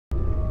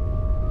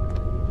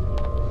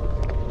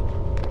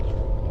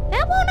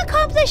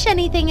accomplish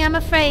anything, I'm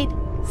afraid.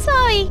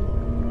 Sorry.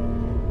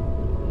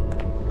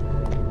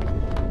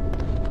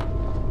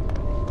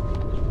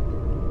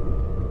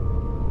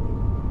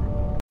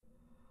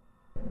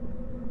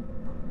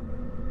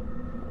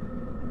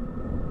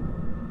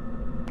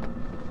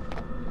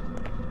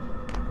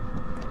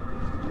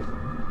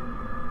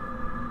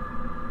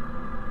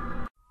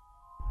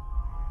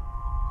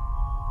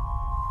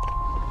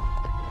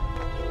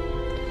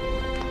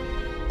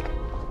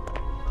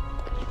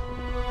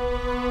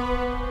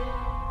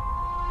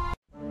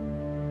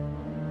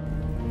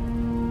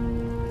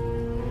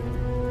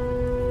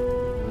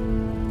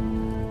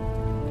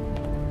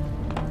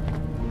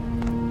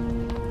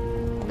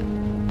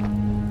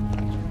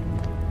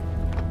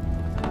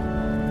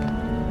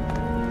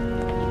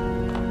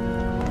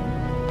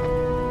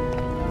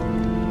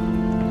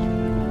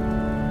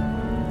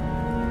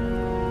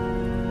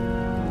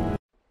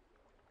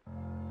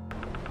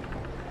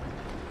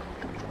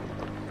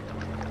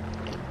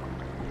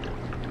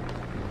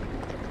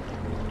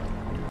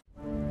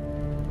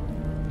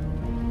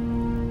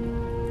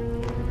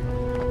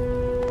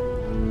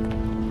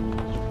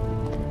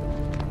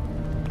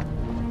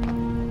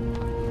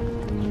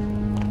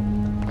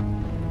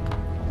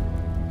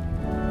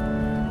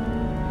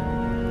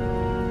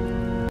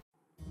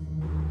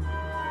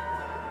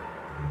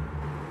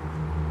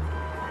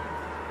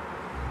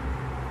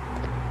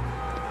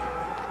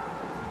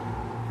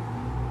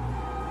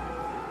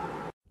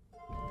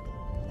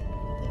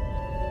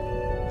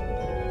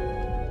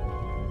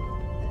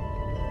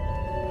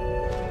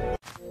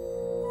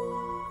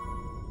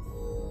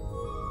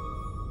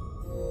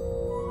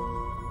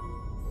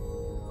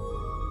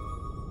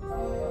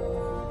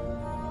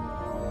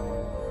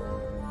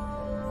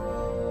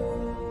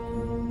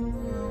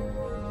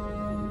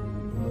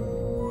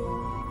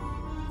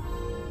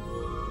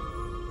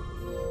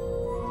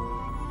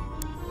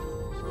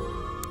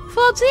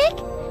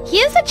 Foldsig,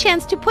 here's a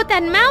chance to put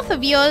that mouth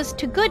of yours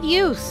to good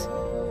use.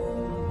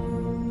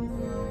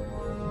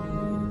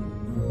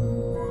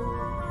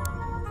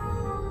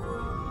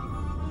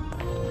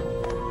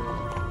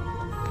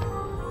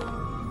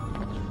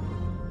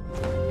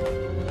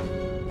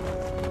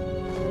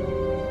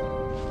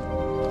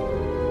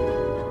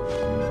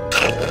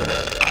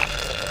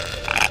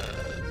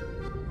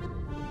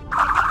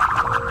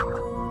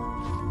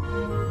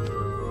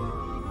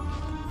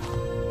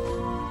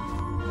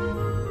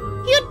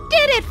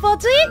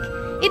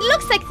 Foldsig! It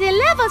looks like the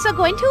levels are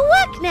going to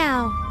work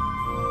now.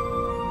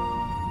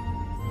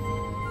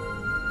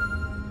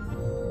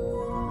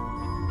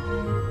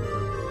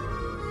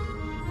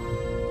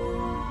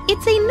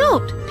 It's a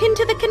note pinned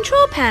to the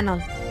control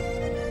panel.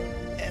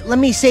 Let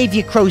me save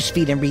you crow's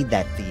feet and read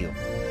that for you.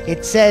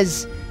 It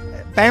says,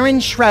 Baron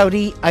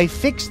Shroudy, I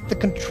fixed the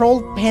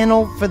control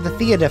panel for the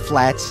theater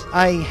flats.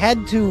 I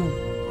had to,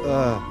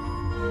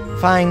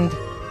 find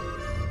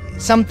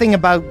something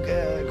about,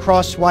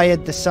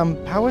 cross-wired to some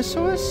power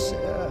source?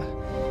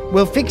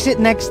 We'll fix it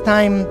next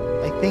time,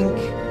 I think.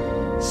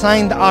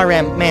 Signed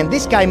RM. Man,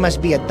 this guy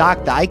must be a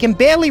doctor. I can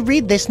barely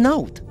read this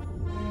note.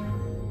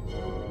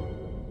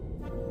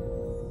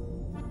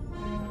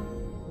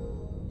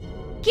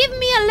 Give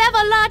me a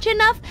lever large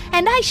enough,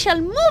 and I shall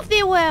move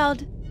the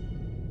world.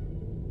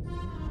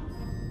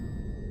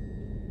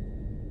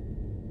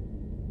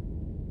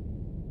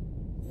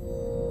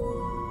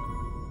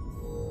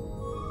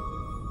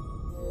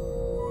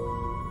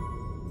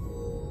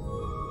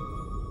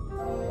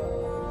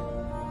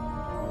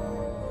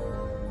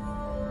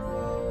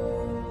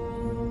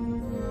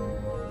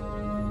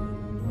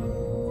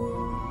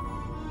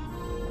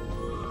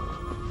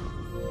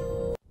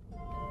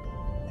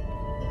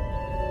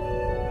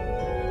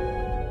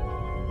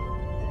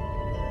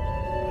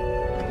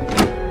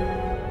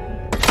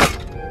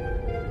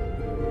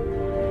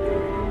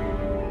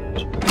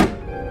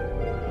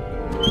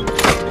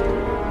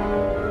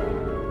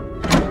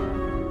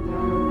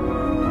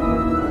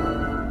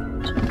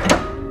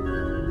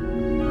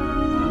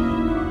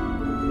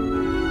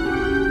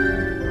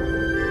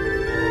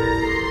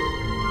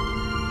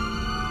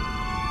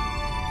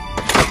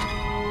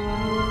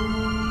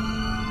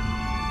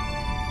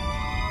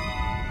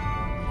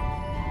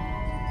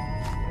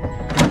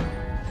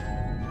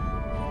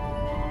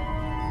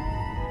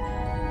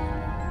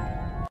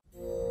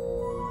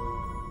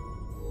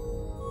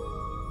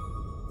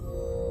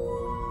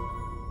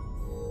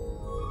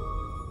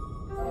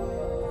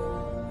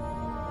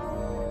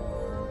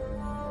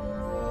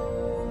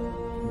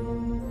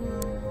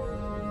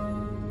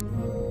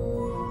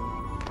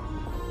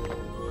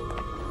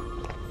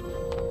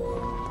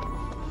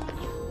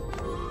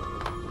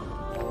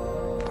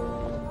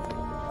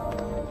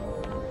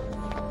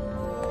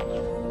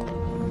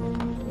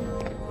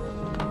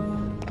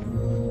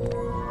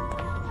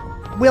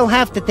 We'll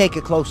have to take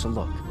a closer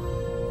look.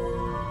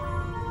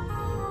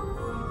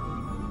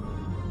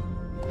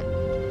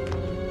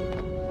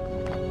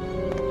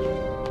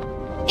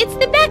 It's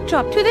the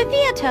backdrop to the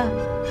theater.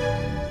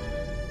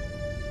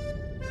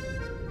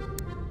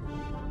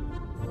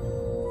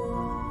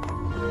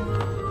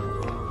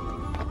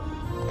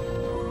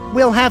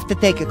 We'll have to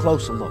take a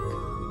closer look.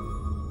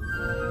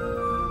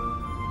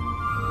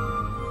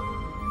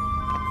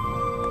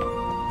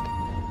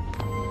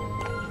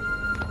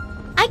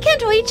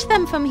 reach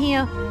them from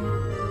here.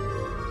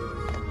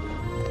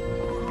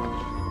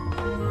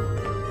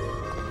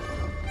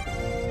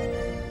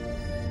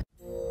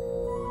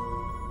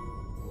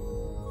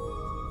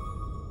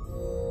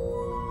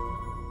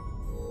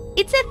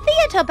 It's a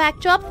theater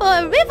backdrop for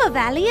a river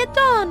valley at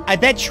dawn. I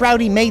bet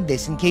Shroudy made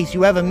this in case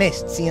you ever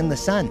missed seeing the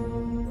sun.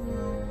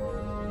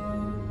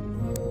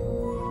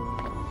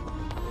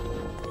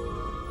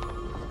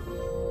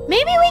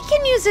 Maybe we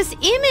can use this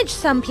image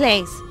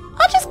someplace.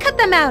 I'll just cut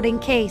them out in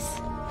case.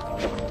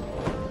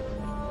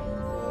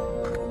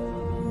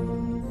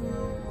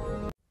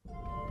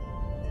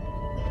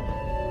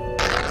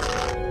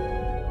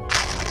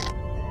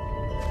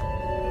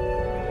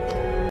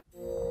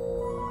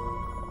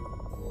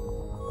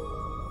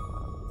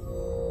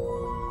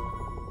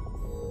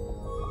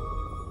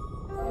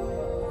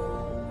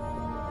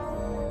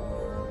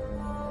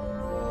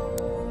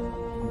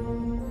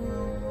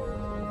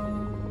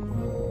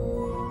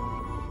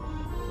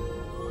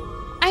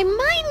 I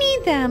might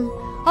need them,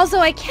 although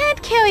I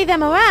can't carry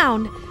them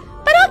around,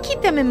 but I'll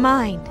keep them in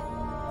mind.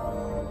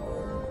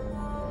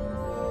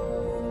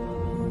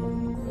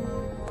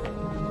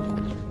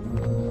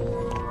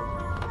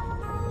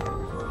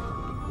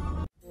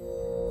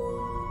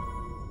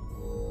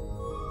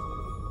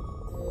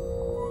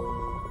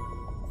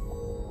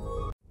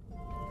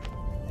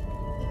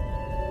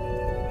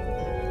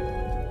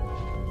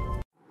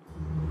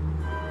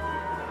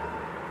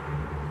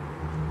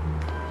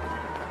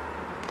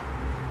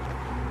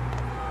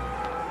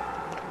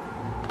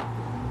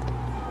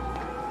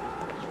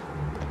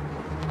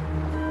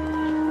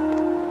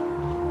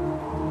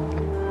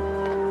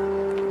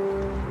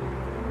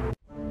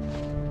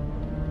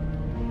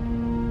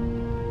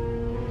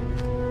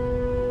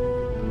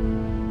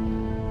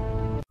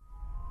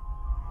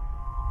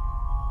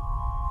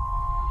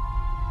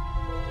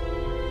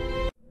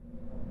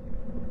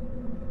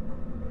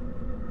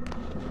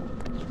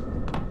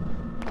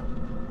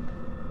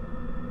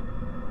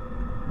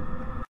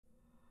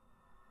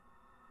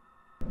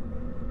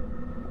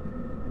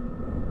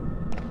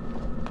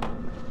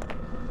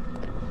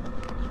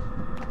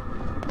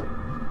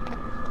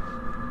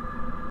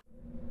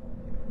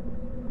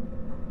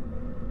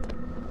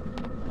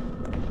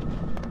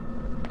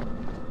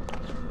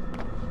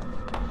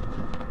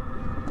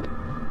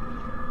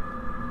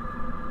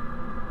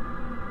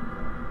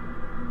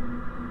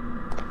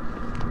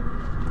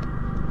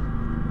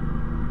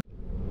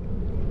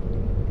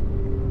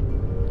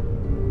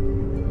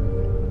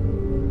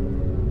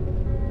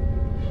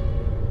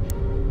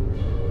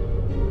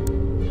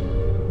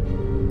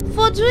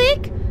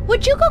 Fodrick,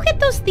 would you go get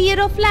those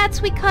theater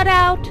flats we cut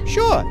out?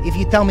 Sure, if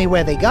you tell me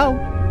where they go.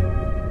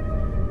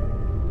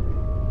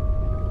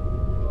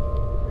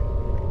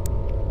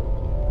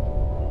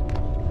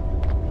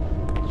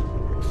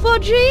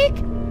 Fodrick,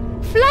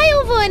 fly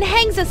over and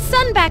hang the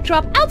sun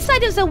backdrop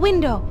outside of the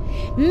window.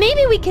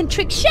 Maybe we can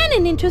trick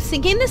Shannon into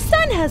thinking the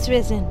sun has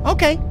risen.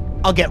 Okay,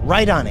 I'll get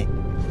right on it.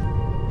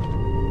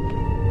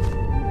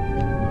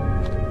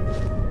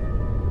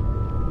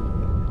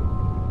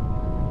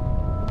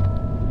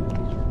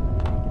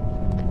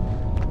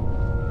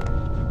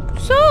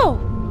 So,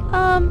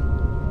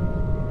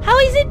 how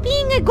is it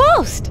being a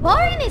ghost?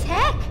 Boring as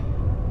heck.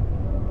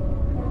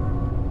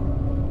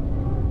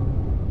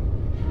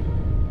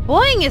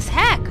 Boring as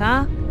heck,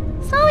 huh?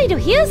 Sorry to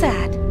hear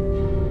that.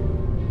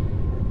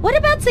 What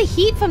about the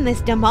heat from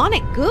this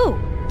demonic goo?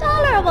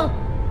 Tolerable.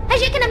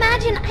 As you can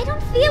imagine, I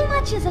don't feel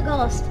much as a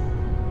ghost.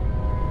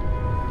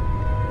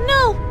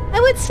 No, I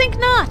would think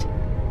not.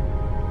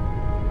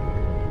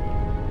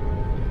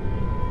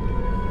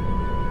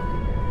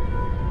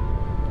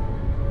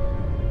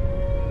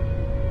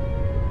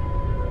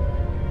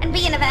 And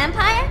being a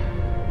vampire?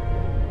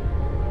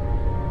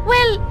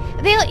 Well,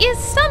 there is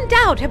some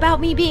doubt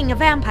about me being a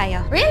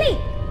vampire. Really?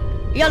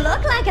 You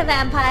look like a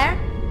vampire.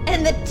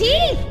 And the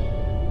teeth!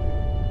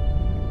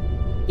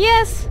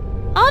 Yes,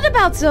 odd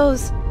about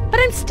those, but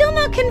I'm still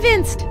not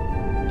convinced.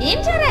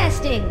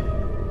 Interesting.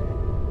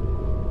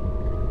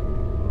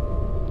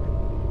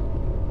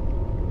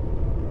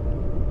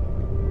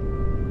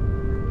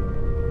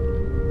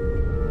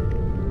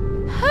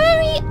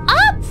 Hurry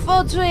up,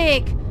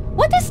 Fodrick!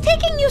 What is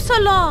taking you so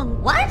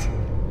long? What?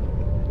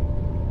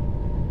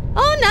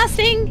 Oh,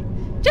 nothing.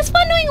 Just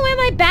wondering where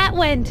my bat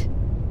went.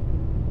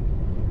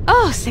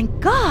 Oh, thank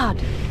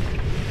God.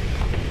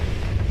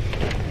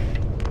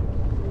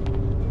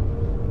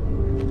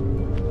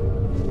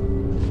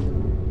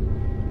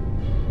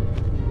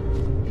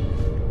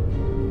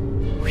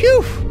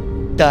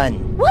 Phew!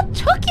 Done. What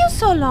took you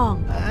so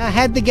long? I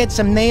had to get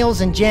some nails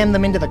and jam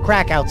them into the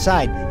crack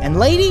outside. And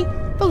lady,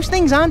 those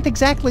things aren't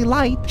exactly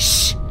light.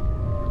 Shh!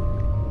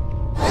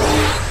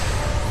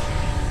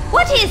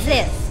 What is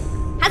this?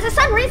 Has the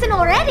sun risen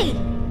already?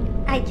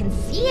 I can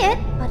see it,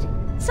 but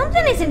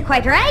something isn't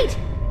quite right.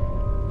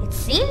 It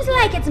seems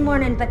like it's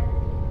morning, but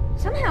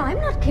somehow I'm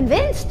not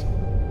convinced.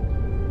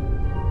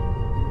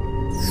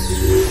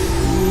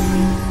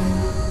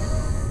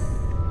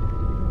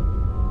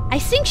 I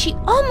think she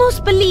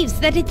almost believes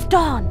that it's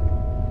dawn.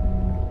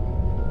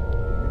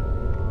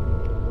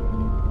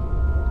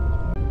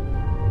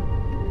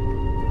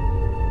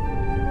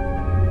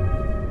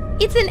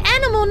 It's an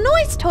animal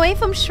noise toy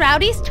from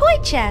Shroudy's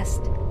toy chest.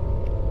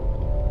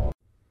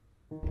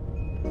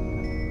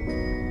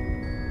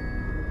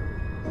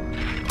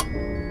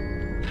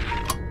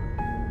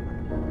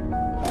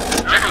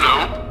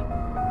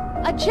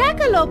 A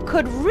jackalope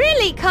could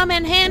really come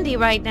in handy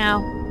right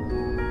now.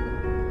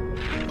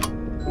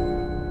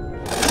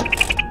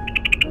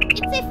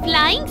 It's a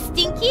flying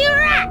stinky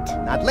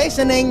rat. Not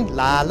listening.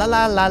 La la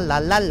la la la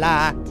la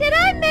la. Did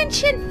I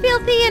mention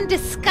filthy and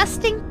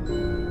disgusting?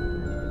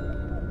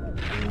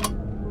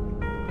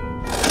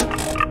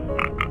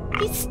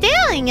 He's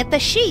staring at the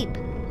sheep.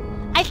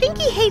 I think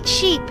he hates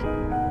sheep.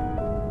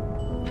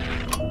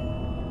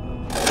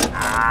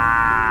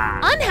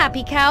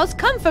 Unhappy cows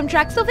come from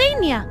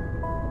Transylvania.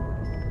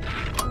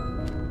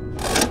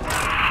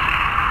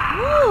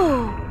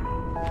 Ooh.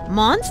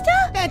 Monster?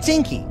 That's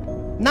Inky.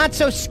 Not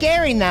so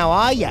scary now,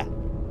 are ya?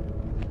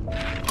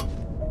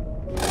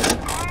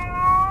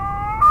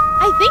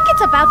 I think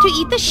it's about to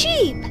eat the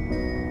sheep.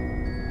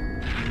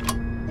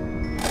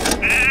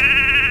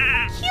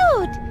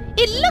 Cute.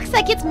 It looks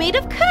like it's made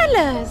of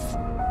colors.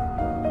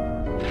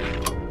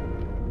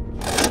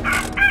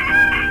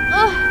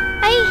 Ugh,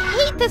 I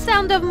hate the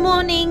sound of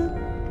mourning.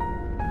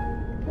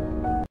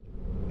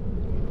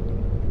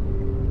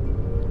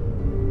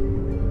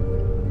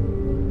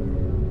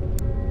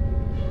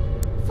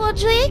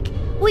 Frederick,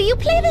 will you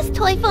play this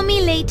toy for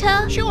me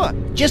later? Sure.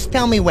 Just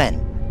tell me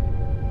when.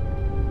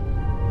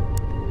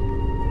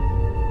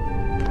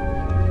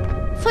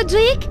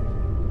 Frederick,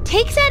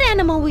 take that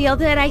animal wheel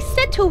that I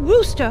set to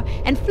Rooster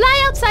and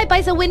fly outside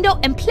by the window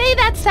and play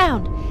that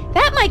sound.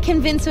 That might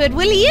convince her it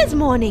really is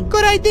morning.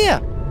 Good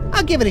idea.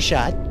 I'll give it a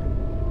shot.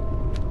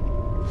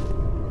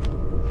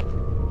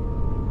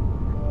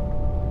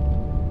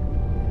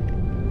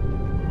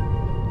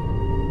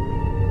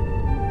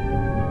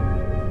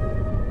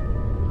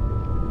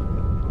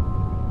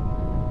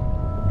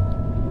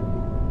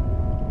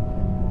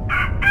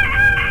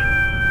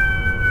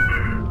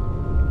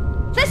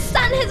 The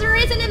sun has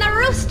risen and the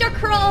rooster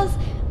crows.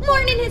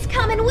 Morning has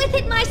come and with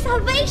it my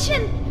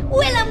salvation.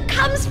 Willem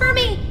comes for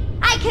me.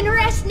 I can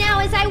rest now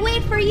as I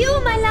wait for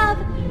you, my love.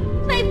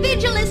 My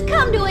vigil has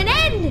come to an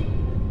end.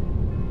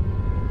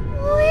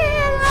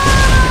 Willem!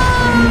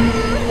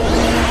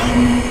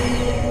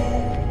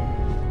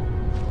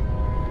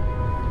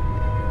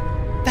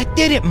 That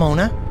did it,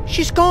 Mona.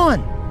 She's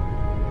gone.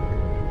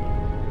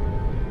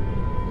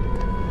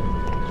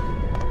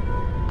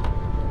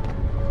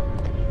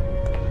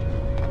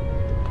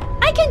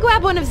 I can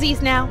grab one of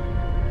these now.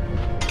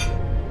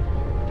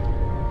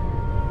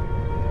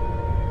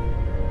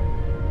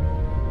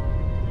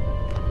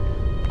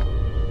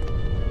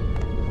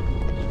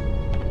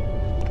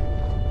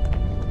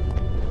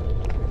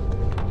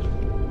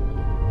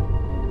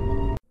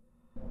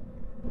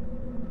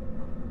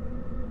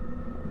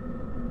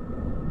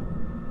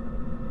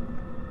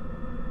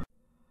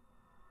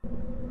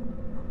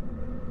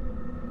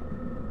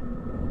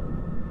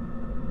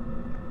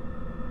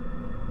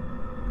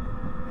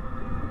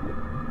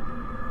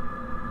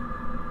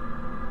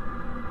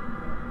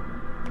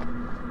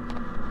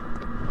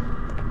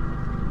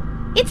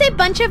 It's a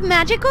bunch of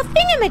magical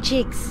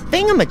thingamajigs.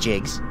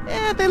 Thingamajigs?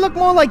 They look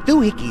more like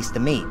doohickeys to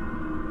me.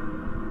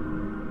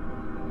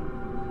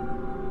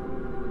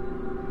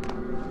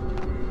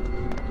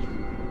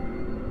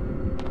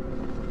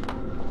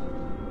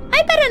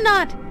 I better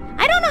not.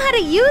 I don't know how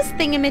to use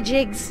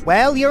thingamajigs.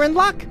 Well, you're in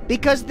luck,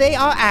 because they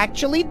are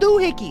actually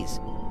doohickeys.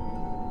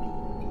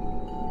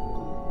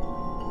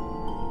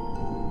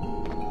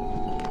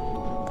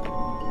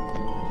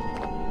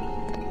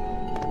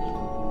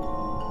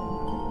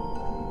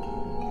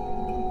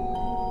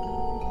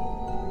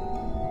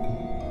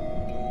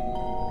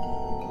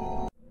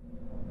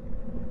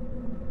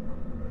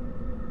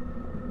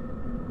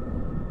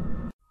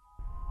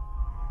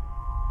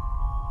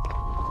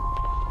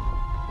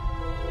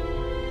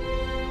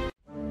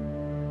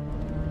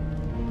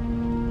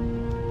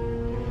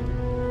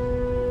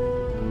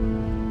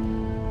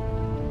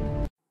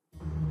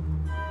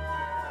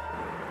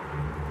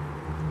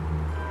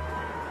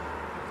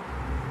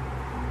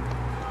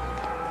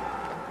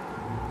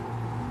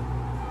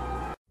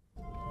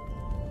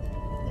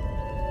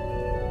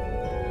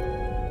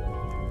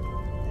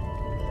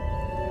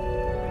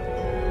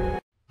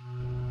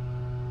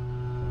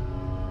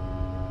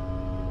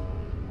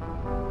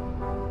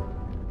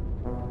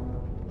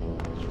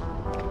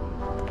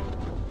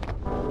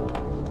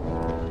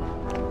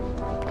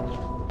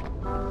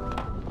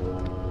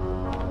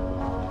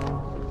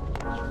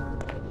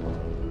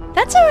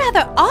 That's a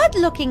rather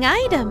odd-looking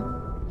item.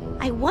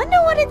 I wonder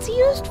what it's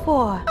used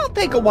for. I'll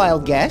take a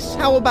wild guess.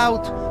 How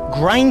about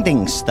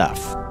grinding stuff?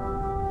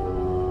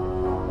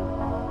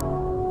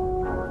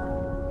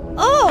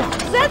 Oh,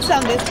 that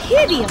sounded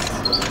hideous.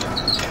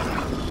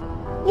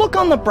 Look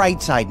on the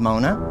bright side,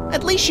 Mona.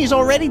 At least she's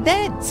already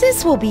dead.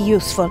 This will be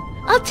useful.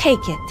 I'll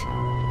take it.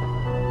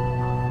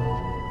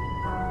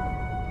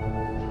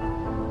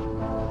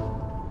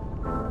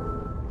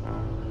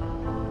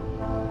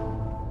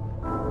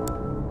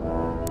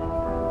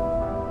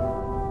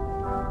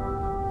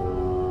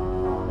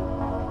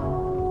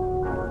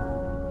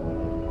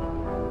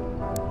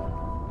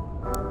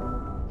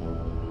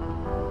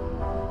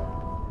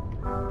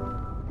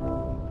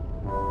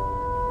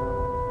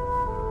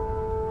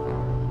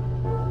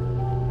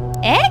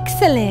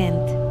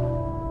 Excellent!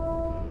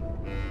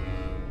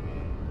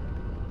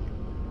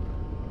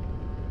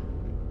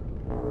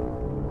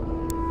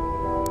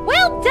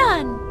 Well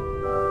done!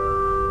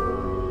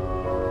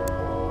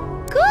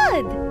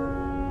 Good!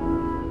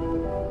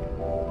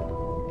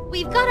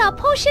 We've got our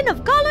potion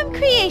of golem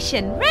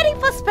creation ready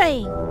for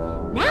spraying.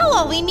 Now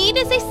all we need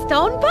is a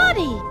stone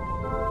body.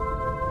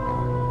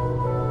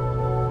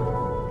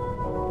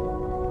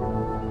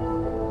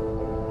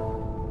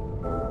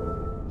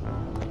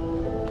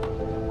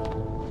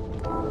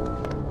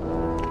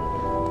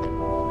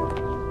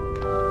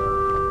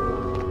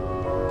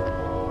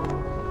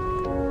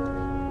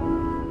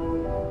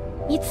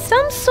 It's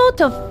some sort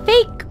of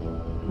fake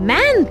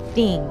man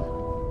thing.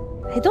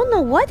 I don't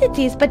know what it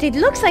is, but it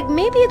looks like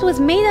maybe it was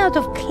made out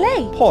of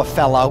clay. Poor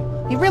fellow.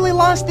 He really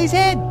lost his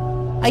head.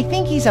 I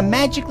think he's a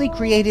magically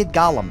created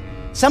golem.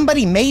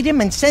 Somebody made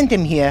him and sent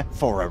him here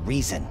for a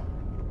reason.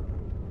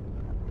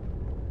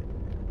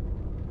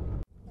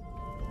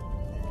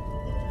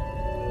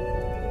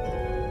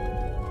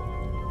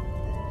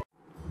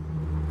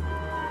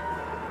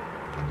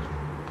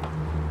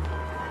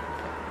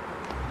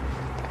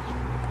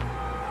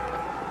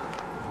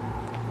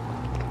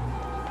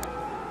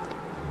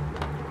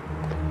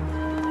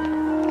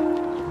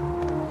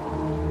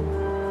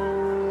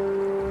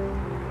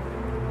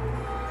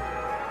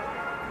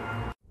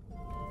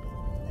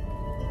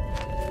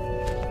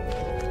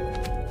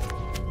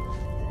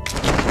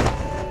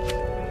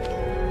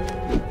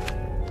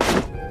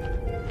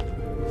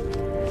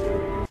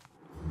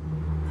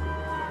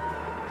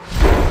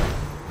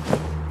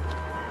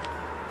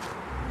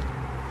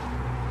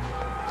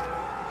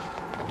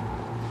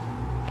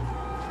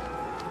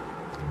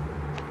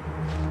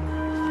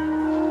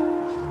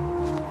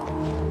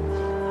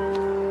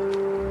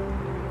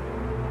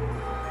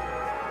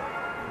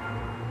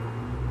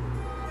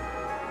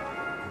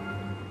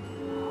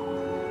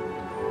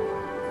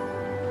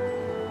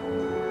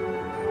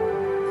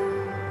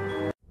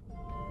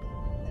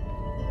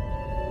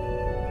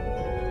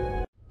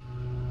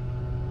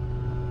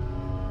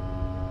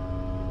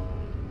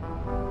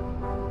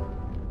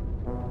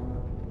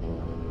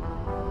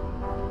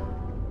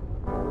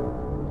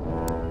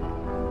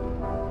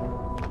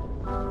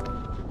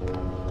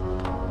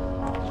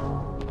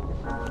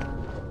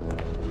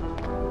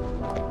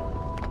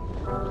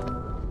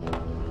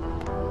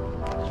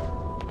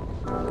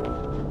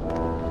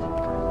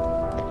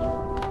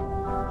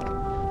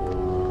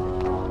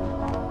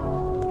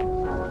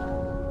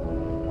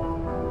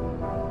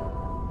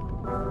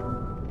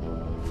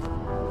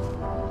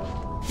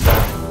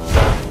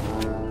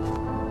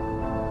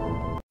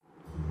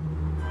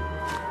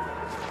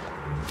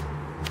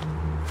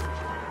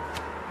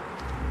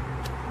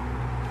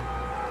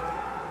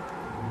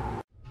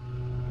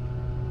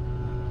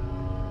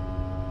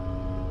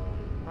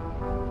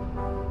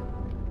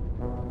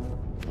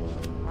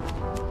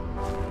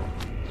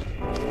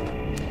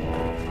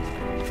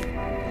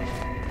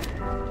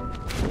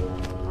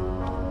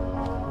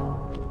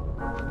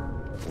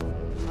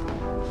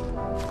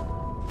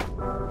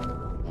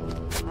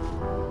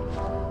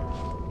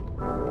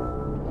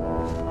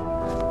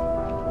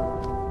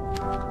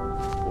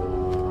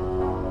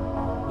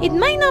 It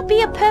might not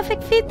be a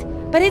perfect fit,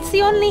 but it's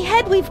the only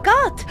head we've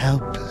got. How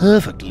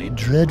perfectly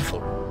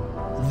dreadful.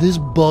 This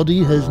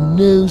body has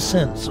no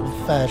sense of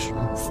fashion.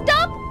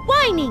 Stop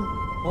whining!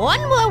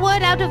 One more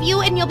word out of you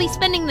and you'll be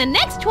spending the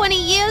next 20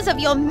 years of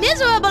your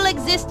miserable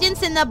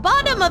existence in the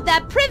bottom of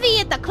that privy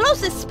at the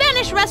closest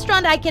Spanish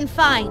restaurant I can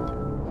find.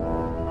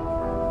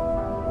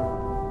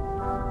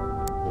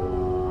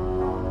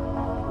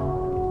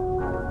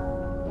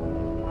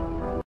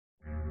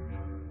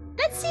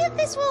 Let's see if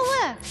this will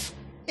work.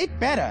 It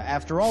better,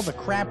 after all the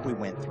crap we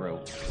went through.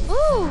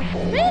 Ooh,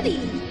 pretty.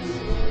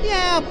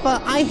 Yeah,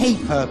 but I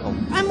hate purple.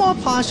 I'm more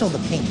partial to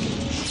pink.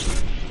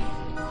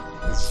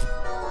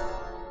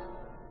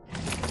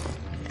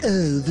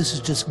 Oh, this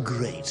is just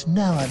great.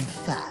 Now I'm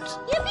fat.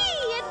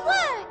 Yippee, it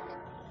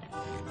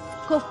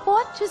worked! Go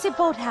forth to the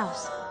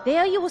boathouse.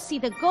 There you will see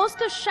the ghost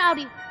of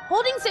Shroudy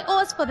holding the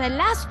oars for the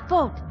last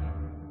boat.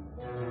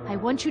 I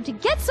want you to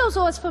get those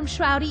oars from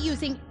Shroudy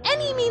using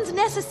any means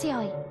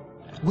necessary.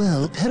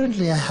 Well,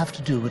 apparently I have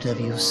to do whatever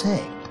you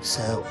say,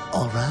 so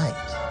all right.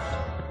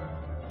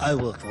 I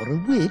work for a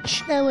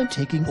witch, now I'm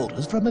taking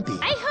orders from a bee.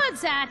 I heard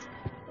that.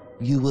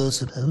 You were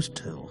supposed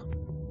to.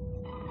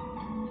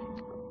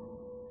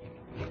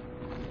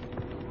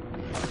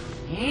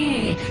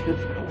 Hey,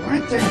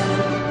 what the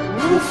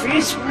roof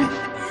is what?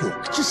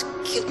 Look, just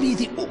give me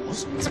the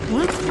oars.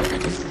 What?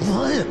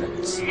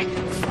 Violence.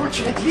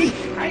 Fortunately,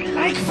 I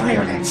like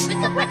violence.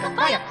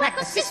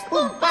 Firecracker, sis,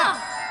 boom, bah!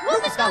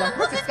 Rufus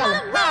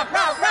Gollum, rah,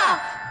 rah, rah!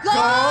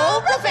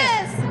 Go,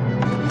 Rufus!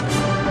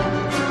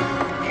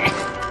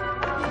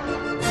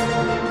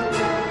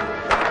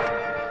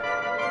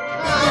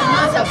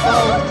 The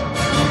boat!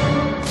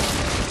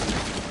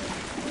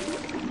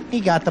 He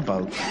got the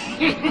boat.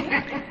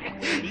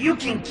 You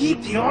can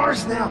keep the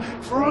oars now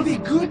for all the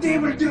good they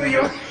will do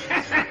you.